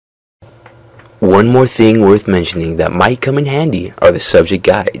One more thing worth mentioning that might come in handy are the subject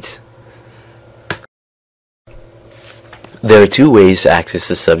guides. There are two ways to access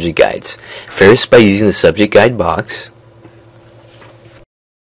the subject guides. First, by using the subject guide box.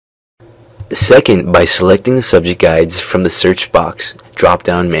 Second, by selecting the subject guides from the search box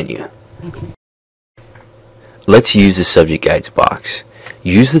drop-down menu. Let's use the subject guides box.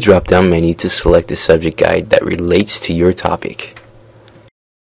 Use the drop-down menu to select the subject guide that relates to your topic.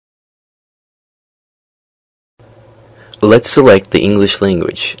 Let's select the English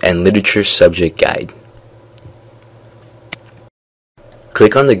language and literature subject guide.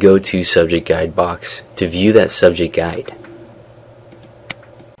 Click on the Go To Subject Guide box to view that subject guide.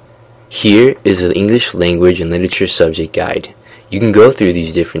 Here is the English language and literature subject guide. You can go through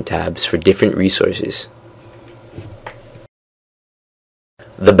these different tabs for different resources.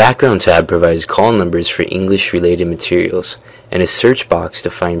 The Background tab provides call numbers for English-related materials and a search box to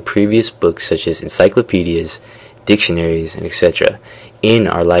find previous books such as encyclopedias, dictionaries, and etc. in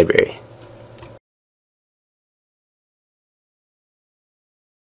our library.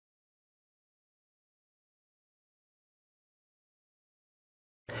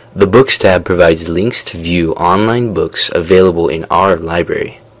 The Books tab provides links to view online books available in our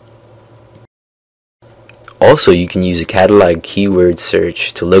library. Also, you can use a catalog keyword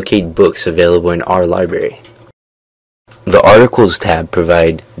search to locate books available in our library. The Articles tab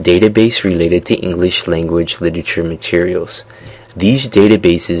provide database related to English language literature materials. These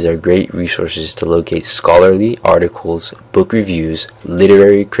databases are great resources to locate scholarly articles, book reviews,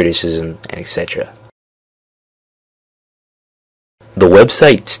 literary criticism, and etc. The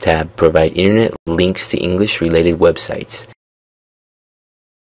Websites tab provide internet links to English-related websites.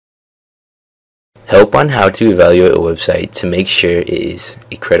 Help on how to evaluate a website to make sure it is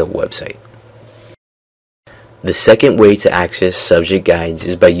a credible website. The second way to access subject guides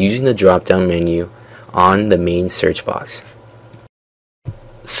is by using the drop-down menu on the main search box.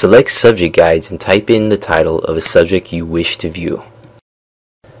 Select Subject Guides and type in the title of a subject you wish to view.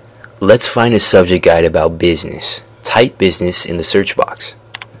 Let's find a subject guide about business. Type business in the search box.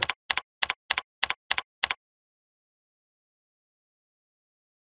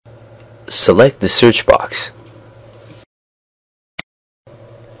 Select the search box.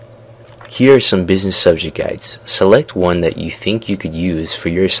 Here are some business subject guides. Select one that you think you could use for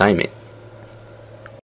your assignment.